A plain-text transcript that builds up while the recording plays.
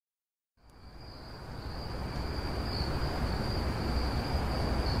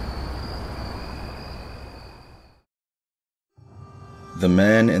The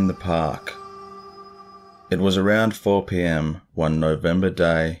Man in the Park. It was around 4 p.m. one November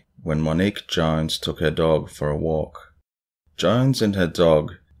day when Monique Jones took her dog for a walk. Jones and her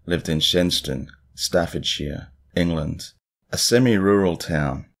dog lived in Shenstone, Staffordshire, England, a semi-rural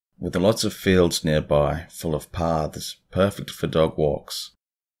town with lots of fields nearby full of paths perfect for dog walks.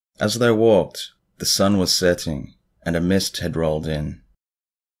 As they walked, the sun was setting and a mist had rolled in.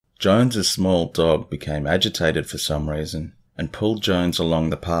 Jones's small dog became agitated for some reason and pulled Jones along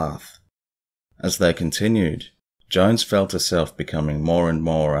the path. As they continued, Jones felt herself becoming more and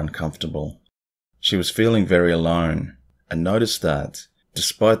more uncomfortable. She was feeling very alone and noticed that,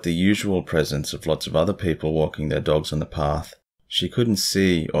 despite the usual presence of lots of other people walking their dogs on the path, she couldn't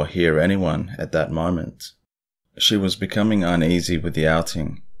see or hear anyone at that moment. She was becoming uneasy with the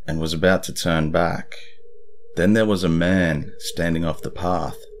outing and was about to turn back. Then there was a man standing off the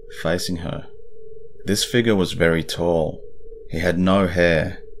path, facing her. This figure was very tall. He had no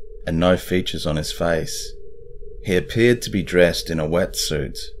hair and no features on his face. He appeared to be dressed in a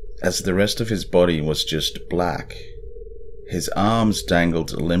wetsuit, as the rest of his body was just black. His arms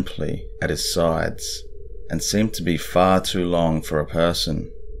dangled limply at his sides and seemed to be far too long for a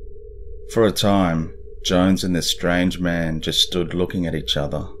person. For a time, Jones and this strange man just stood looking at each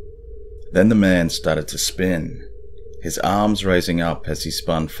other. Then the man started to spin, his arms raising up as he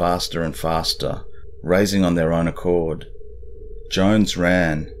spun faster and faster, raising on their own accord. Jones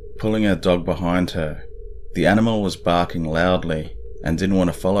ran, pulling her dog behind her. The animal was barking loudly and didn't want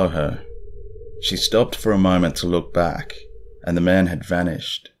to follow her. She stopped for a moment to look back, and the man had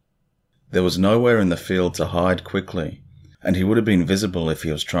vanished. There was nowhere in the field to hide quickly, and he would have been visible if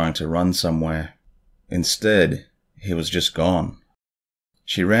he was trying to run somewhere. Instead, he was just gone.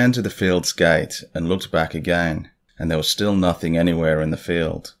 She ran to the field's gate and looked back again, and there was still nothing anywhere in the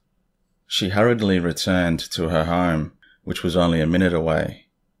field. She hurriedly returned to her home, which was only a minute away.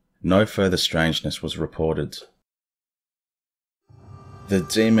 No further strangeness was reported. The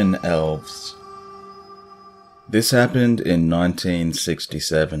Demon Elves. This happened in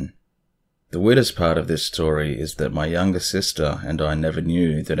 1967. The weirdest part of this story is that my younger sister and I never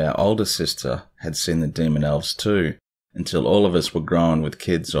knew that our older sister had seen the Demon Elves too, until all of us were grown with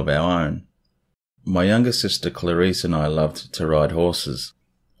kids of our own. My younger sister Clarice and I loved to ride horses.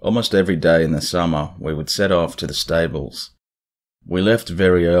 Almost every day in the summer we would set off to the stables. We left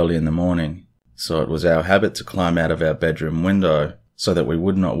very early in the morning, so it was our habit to climb out of our bedroom window so that we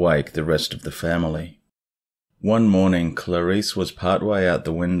would not wake the rest of the family. One morning Clarice was partway out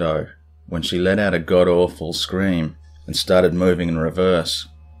the window when she let out a god-awful scream and started moving in reverse,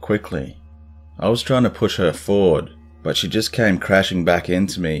 quickly. I was trying to push her forward, but she just came crashing back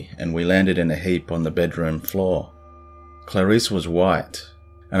into me and we landed in a heap on the bedroom floor. Clarice was white,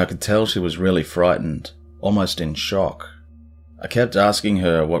 and I could tell she was really frightened, almost in shock. I kept asking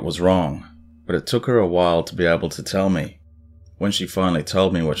her what was wrong, but it took her a while to be able to tell me. When she finally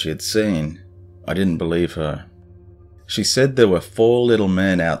told me what she had seen, I didn't believe her. She said there were 4 little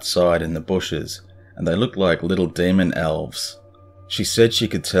men outside in the bushes, and they looked like little demon elves. She said she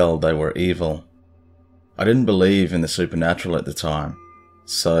could tell they were evil. I didn't believe in the supernatural at the time,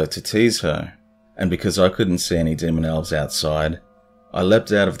 so to tease her, and because I couldn't see any demon elves outside, I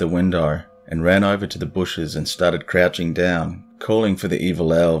leapt out of the window and ran over to the bushes and started crouching down, calling for the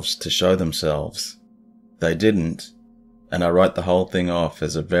evil elves to show themselves. They didn't, and I wrote the whole thing off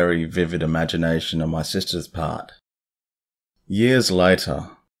as a very vivid imagination on my sister's part. Years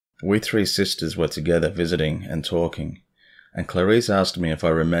later, we 3 sisters were together visiting and talking, and Clarice asked me if I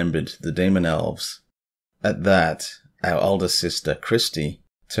remembered the demon elves. At that, our older sister, Christy,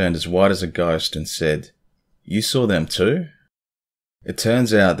 turned as white as a ghost and said, "You saw them too?" It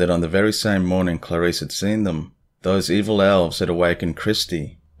turns out that on the very same morning Clarice had seen them, those evil elves had awakened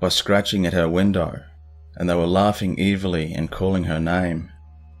Christy by scratching at her window, and they were laughing evilly and calling her name.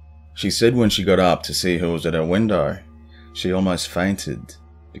 She said when she got up to see who was at her window, she almost fainted,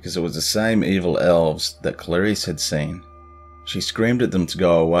 because it was the same evil elves that Clarice had seen. She screamed at them to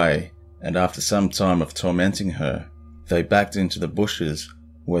go away, and after some time of tormenting her, they backed into the bushes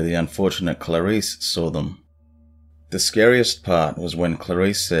where the unfortunate Clarice saw them. The scariest part was when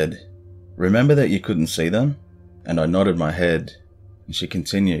Clarice said, "Remember that you couldn't see them?" And I nodded my head, and she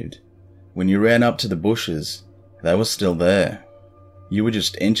continued, "When you ran up to the bushes, they were still there. You were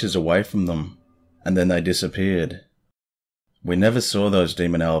just inches away from them, and then they disappeared." We never saw those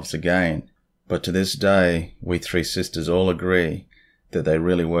demon elves again, but to this day, we 3 sisters all agree that they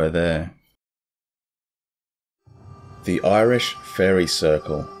really were there. The Irish Fairy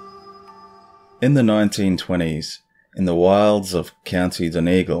Circle. In the 1920s, in the wilds of County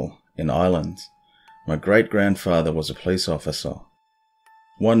Donegal in Ireland, my great-grandfather was a police officer.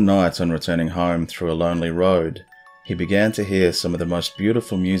 One night, on returning home through a lonely road, he began to hear some of the most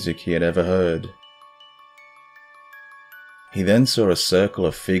beautiful music he had ever heard. He then saw a circle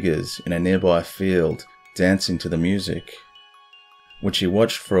of figures in a nearby field dancing to the music, which he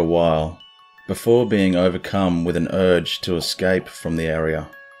watched for a while, before being overcome with an urge to escape from the area,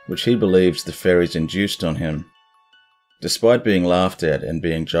 which he believes the fairies induced on him. Despite being laughed at and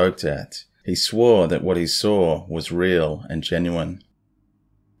being joked at, he swore that what he saw was real and genuine.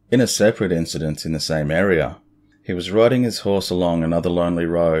 In a separate incident in the same area, he was riding his horse along another lonely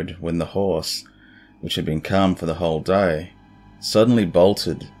road when the horse, which had been calm for the whole day, suddenly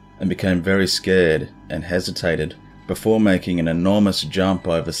bolted and became very scared and hesitated before making an enormous jump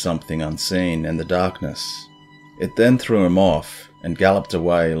over something unseen in the darkness. It then threw him off and galloped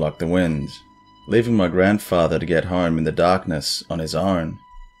away like the wind, leaving my grandfather to get home in the darkness on his own.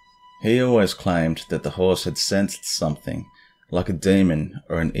 He always claimed that the horse had sensed something, like a demon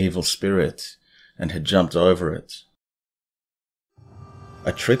or an evil spirit, and had jumped over it.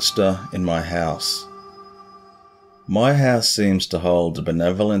 A trickster in my house. My house seems to hold a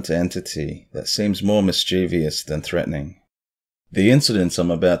benevolent entity that seems more mischievous than threatening. The incidents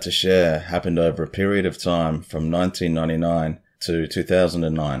I'm about to share happened over a period of time from 1999 to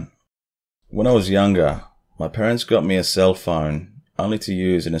 2009. When I was younger, my parents got me a cell phone only to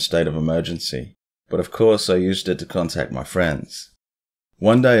use in a state of emergency, but of course I used it to contact my friends.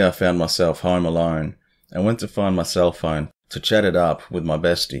 One day I found myself home alone and went to find my cell phone to chat it up with my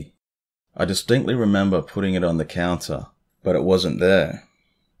bestie. I distinctly remember putting it on the counter, but it wasn't there.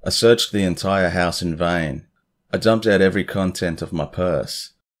 I searched the entire house in vain. I dumped out every content of my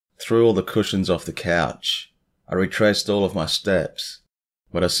purse, threw all the cushions off the couch. I retraced all of my steps,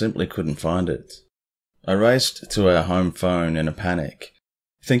 but I simply couldn't find it. I raced to our home phone in a panic,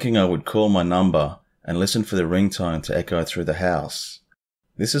 thinking I would call my number and listen for the ringtone to echo through the house.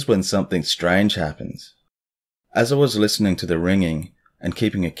 This is when something strange happened. As I was listening to the ringing and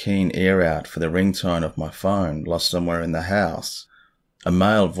keeping a keen ear out for the ringtone of my phone lost somewhere in the house, a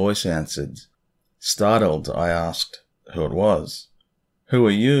male voice answered. Startled, I asked who it was. "Who are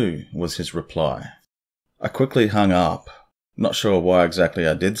you?" was his reply. I quickly hung up, not sure why exactly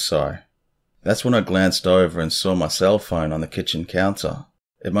I did so. That's when I glanced over and saw my cell phone on the kitchen counter.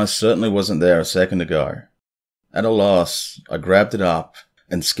 It most certainly wasn't there a second ago. At a loss, I grabbed it up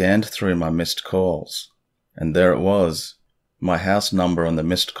and scanned through my missed calls, and there it was. My house number on the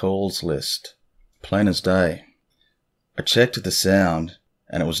missed calls list. Plain as day. I checked the sound,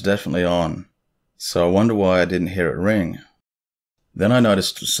 and it was definitely on, so I wonder why I didn't hear it ring. Then I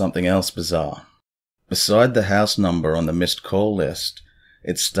noticed something else bizarre. Beside the house number on the missed call list,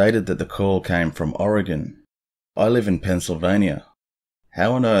 it stated that the call came from Oregon. I live in Pennsylvania.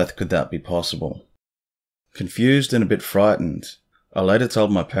 How on earth could that be possible? Confused and a bit frightened, I later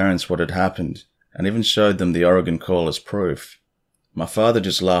told my parents what had happened, and even showed them the Oregon call as proof. My father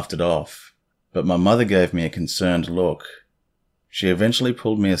just laughed it off, but my mother gave me a concerned look. She eventually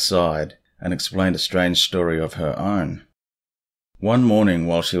pulled me aside and explained a strange story of her own. One morning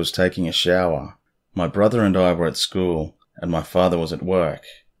while she was taking a shower, my brother and I were at school and my father was at work,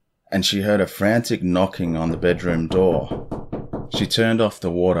 and she heard a frantic knocking on the bedroom door. She turned off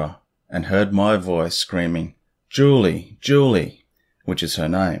the water and heard my voice screaming, "Julie, Julie," which is her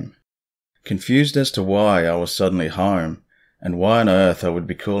name. Confused as to why I was suddenly home, and why on earth I would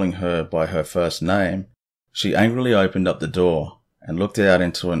be calling her by her first name, she angrily opened up the door and looked out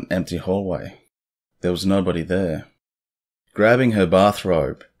into an empty hallway. There was nobody there. Grabbing her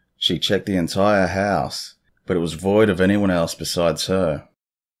bathrobe, she checked the entire house, but it was void of anyone else besides her.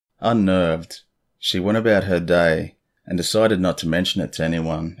 Unnerved, she went about her day and decided not to mention it to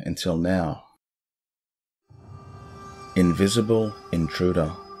anyone until now. Invisible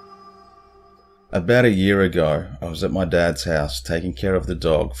Intruder. About a year ago, I was at my dad's house taking care of the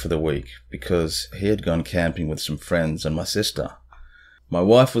dog for the week because he had gone camping with some friends and my sister. My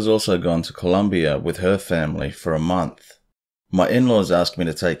wife was also gone to Colombia with her family for a month. My in-laws asked me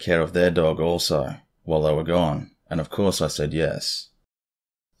to take care of their dog also while they were gone, and of course I said yes.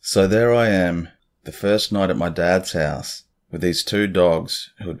 So there I am, the first night at my dad's house, with these two dogs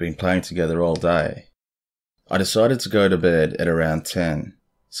who had been playing together all day. I decided to go to bed at around 10.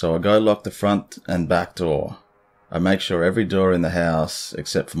 So I go lock the front and back door. I make sure every door in the house,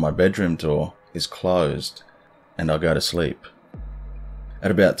 except for my bedroom door, is closed, and I go to sleep.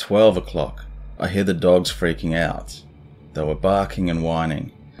 At about 12 o'clock, I hear the dogs freaking out. They were barking and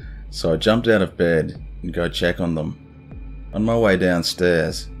whining, so I jumped out of bed and go check on them. On my way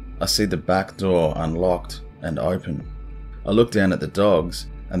downstairs, I see the back door unlocked and open. I look down at the dogs,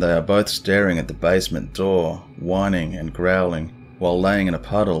 and they are both staring at the basement door, whining and growling, while laying in a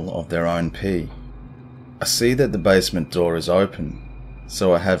puddle of their own pee. I see that the basement door is open,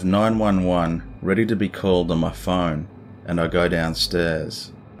 so I have 911 ready to be called on my phone, and I go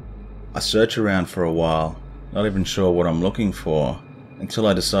downstairs. I search around for a while, not even sure what I'm looking for, until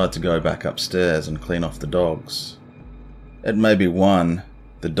I decide to go back upstairs and clean off the dogs. At maybe 1,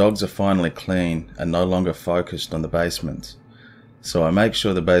 the dogs are finally clean and no longer focused on the basement, so I make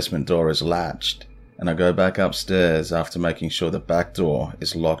sure the basement door is latched, and I go back upstairs after making sure the back door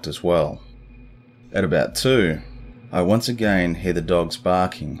is locked as well. At about 2, I once again hear the dogs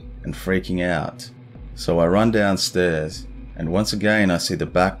barking and freaking out, so I run downstairs, and once again I see the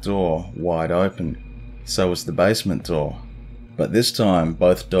back door wide open, so is the basement door. But this time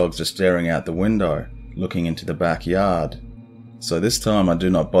both dogs are staring out the window, looking into the backyard. So this time I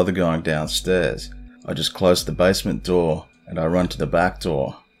do not bother going downstairs, I just close the basement door and I run to the back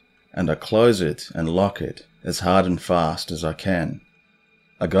door, and I close it and lock it as hard and fast as I can.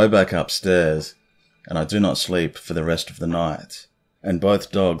 I go back upstairs, and I do not sleep for the rest of the night, and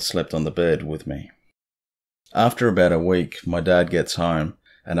both dogs slept on the bed with me. After about a week, my dad gets home,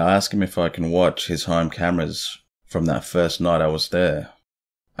 and I ask him if I can watch his home cameras from that first night I was there.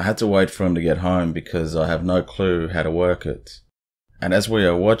 I had to wait for him to get home because I have no clue how to work it. And as we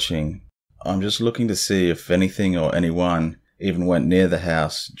are watching, I'm just looking to see if anything or anyone even went near the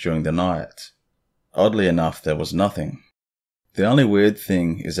house during the night. Oddly enough, there was nothing. The only weird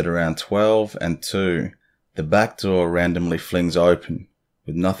thing is that around 12 and 2, the back door randomly flings open,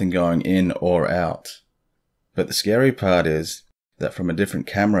 with nothing going in or out. But the scary part is that from a different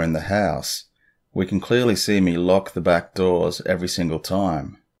camera in the house, we can clearly see me lock the back doors every single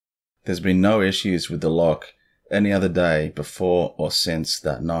time. There's been no issues with the lock any other day before or since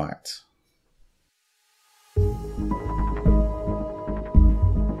that night.